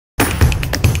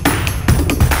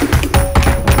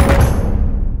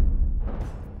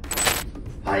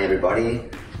Hi everybody,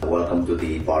 welcome to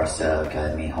the Barça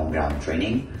Academy home ground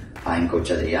training. I'm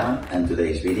Coach Adrian and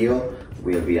today's video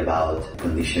will be about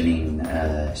conditioning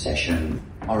session.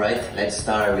 Alright, let's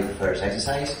start with the first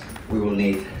exercise. We will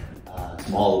need a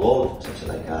small ball, such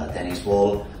like a tennis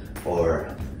ball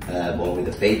or a ball with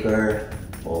a paper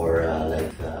or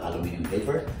aluminum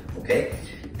paper, okay?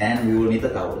 And we will need a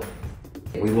towel.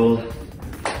 We will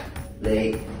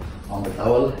lay on the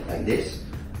towel like this.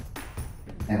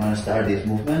 I'm gonna start this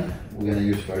movement. We're gonna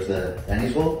use first the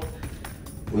tennis ball.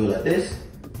 We'll like this.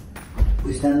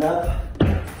 We stand up,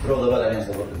 throw the ball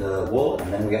against the wall,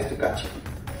 and then we have to catch it.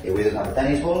 If we don't have a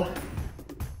tennis ball,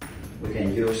 we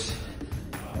can use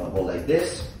a ball like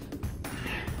this.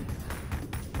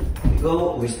 We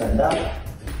go, we stand up,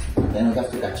 then we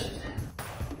have to catch it.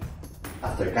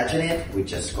 After catching it, we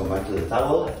just come back to the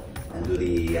towel and do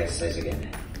the exercise again.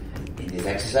 In this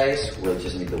exercise, we'll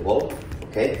just need the ball,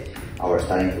 okay? Our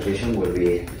starting position will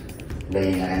be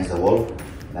laying against the wall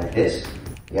like this,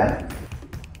 yeah?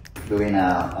 Doing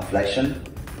a flexion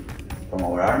from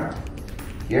our arm.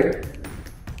 Here,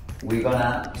 we're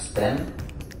gonna extend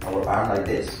our arm like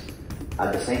this.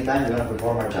 At the same time, we're gonna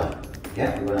perform our jump.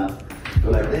 Yeah, we're gonna go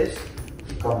like this,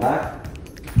 come back,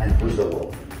 and push the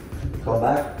wall. Come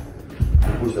back,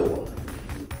 and push the wall.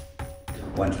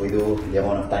 Once we do the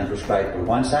amount of time prescribed for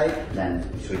one side, then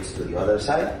we switch to the other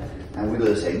side, and we do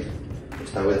the same. We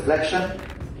start with flexion,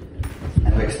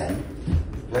 and we extend.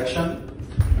 Flexion,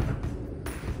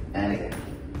 and again.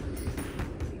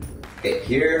 Okay,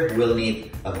 here we'll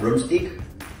need a broomstick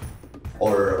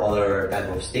or other type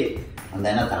of stick, and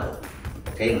then a towel.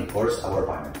 Okay, and of course our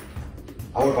partner.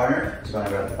 Our partner is gonna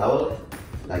grab the towel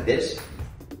like this.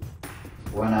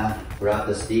 We're gonna grab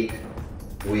the stick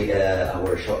with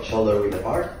our shoulder width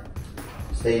apart.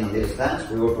 Staying on this stance,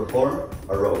 we will perform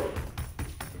a row.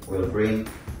 We'll bring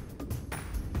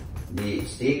the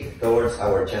stick towards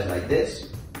our chest like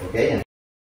this, okay?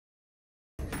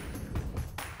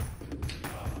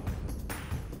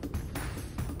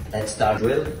 Let's start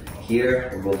drill.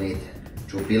 Here we will need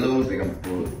 2 pillows. We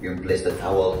can place the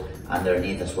towel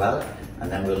underneath as well, and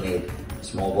then we'll need a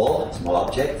small ball, a small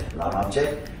object, round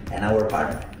object, and our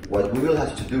partner. What we will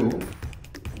have to do,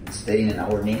 staying in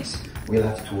our knees, we'll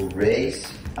have to raise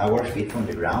our feet from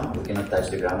the ground. We cannot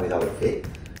touch the ground with our feet.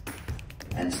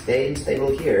 And staying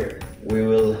stable here, we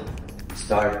will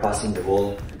start passing the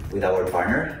ball with our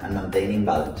partner and maintaining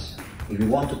balance. If we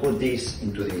want to put this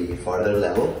into the further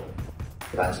level,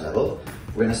 advanced level,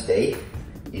 we're gonna stay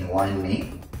in one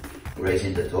knee,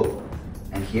 raising the toe.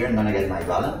 And here I'm gonna get my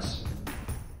balance.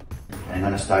 And I'm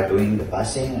gonna start doing the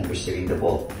passing and receiving the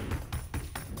ball.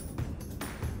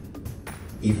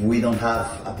 If we don't have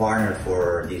a partner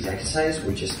for this exercise,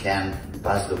 we just can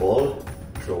pass the ball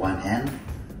through one hand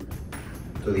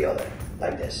to the other,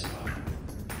 like this.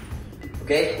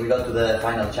 Okay, we got to the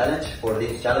final challenge. For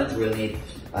this challenge, we'll need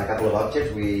a couple of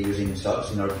objects. We're using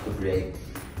socks in order to create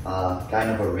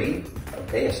kind of a ring,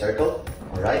 okay, a circle,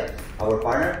 all right? Our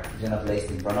partner is gonna place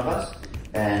it in front of us,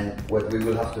 and what we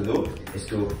will have to do is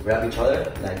to grab each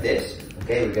other like this,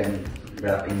 okay? We can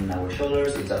grab in our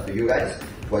shoulders, it's up to you guys.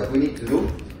 What we need to do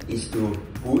is to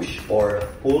push or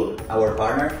pull our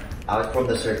partner out from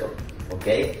the circle,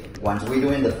 okay? Once we do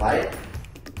in the fight,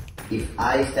 if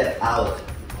I step out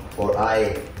or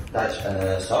I touch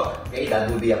a sock, okay,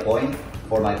 that will be a point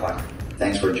for my partner.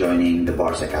 Thanks for joining the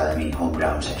Barça Academy home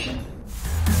ground session.